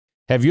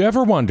Have you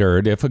ever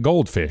wondered if a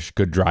goldfish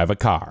could drive a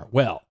car?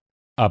 Well,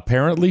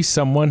 apparently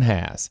someone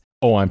has.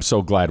 Oh, I'm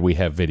so glad we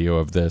have video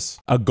of this.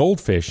 A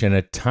goldfish in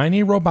a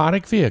tiny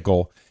robotic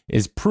vehicle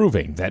is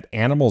proving that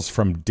animals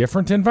from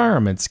different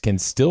environments can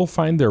still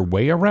find their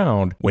way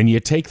around when you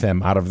take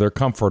them out of their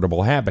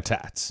comfortable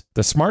habitats.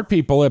 The smart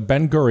people at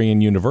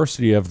Ben-Gurion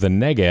University of the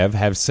Negev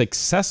have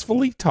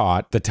successfully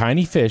taught the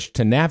tiny fish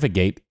to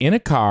navigate in a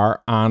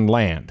car on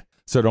land.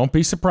 So don't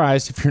be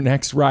surprised if your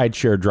next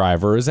rideshare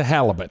driver is a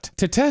halibut.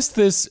 To test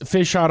this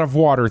fish out of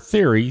water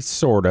theory,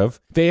 sort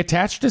of, they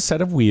attached a set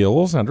of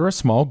wheels under a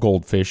small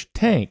goldfish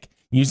tank.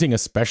 Using a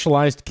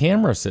specialized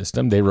camera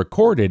system, they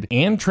recorded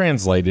and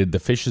translated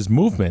the fish's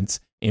movements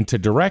into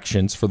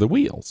directions for the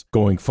wheels,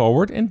 going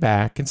forward and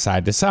back and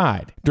side to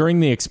side. During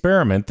the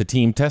experiment, the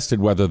team tested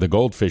whether the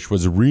goldfish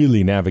was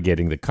really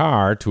navigating the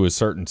car to a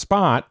certain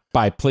spot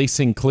by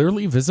placing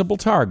clearly visible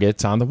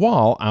targets on the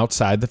wall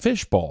outside the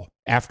fishbowl.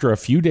 After a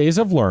few days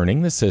of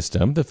learning the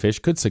system, the fish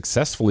could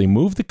successfully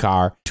move the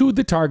car to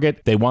the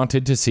target they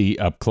wanted to see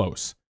up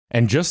close.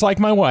 And just like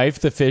my wife,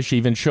 the fish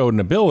even showed an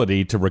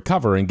ability to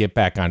recover and get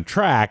back on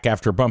track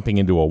after bumping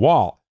into a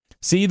wall.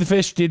 See, the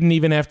fish didn't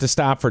even have to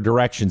stop for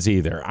directions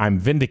either. I'm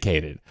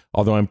vindicated,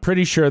 although I'm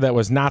pretty sure that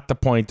was not the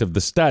point of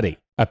the study.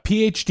 A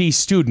PhD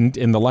student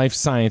in the Life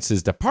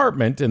Sciences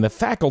Department in the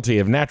Faculty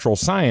of Natural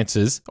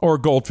Sciences, or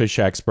goldfish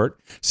expert,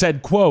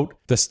 said, quote,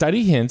 "The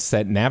study hints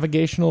that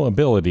navigational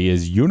ability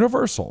is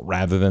universal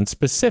rather than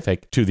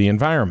specific to the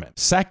environment.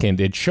 Second,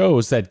 it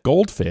shows that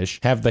goldfish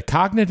have the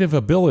cognitive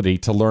ability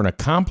to learn a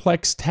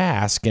complex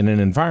task in an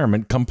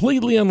environment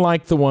completely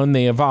unlike the one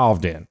they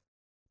evolved in."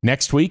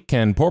 Next week,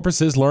 can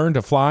porpoises learn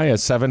to fly a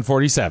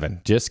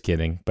 747? Just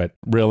kidding, but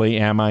really,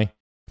 am I?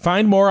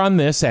 Find more on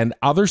this and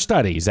other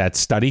studies at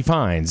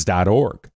studyfinds.org.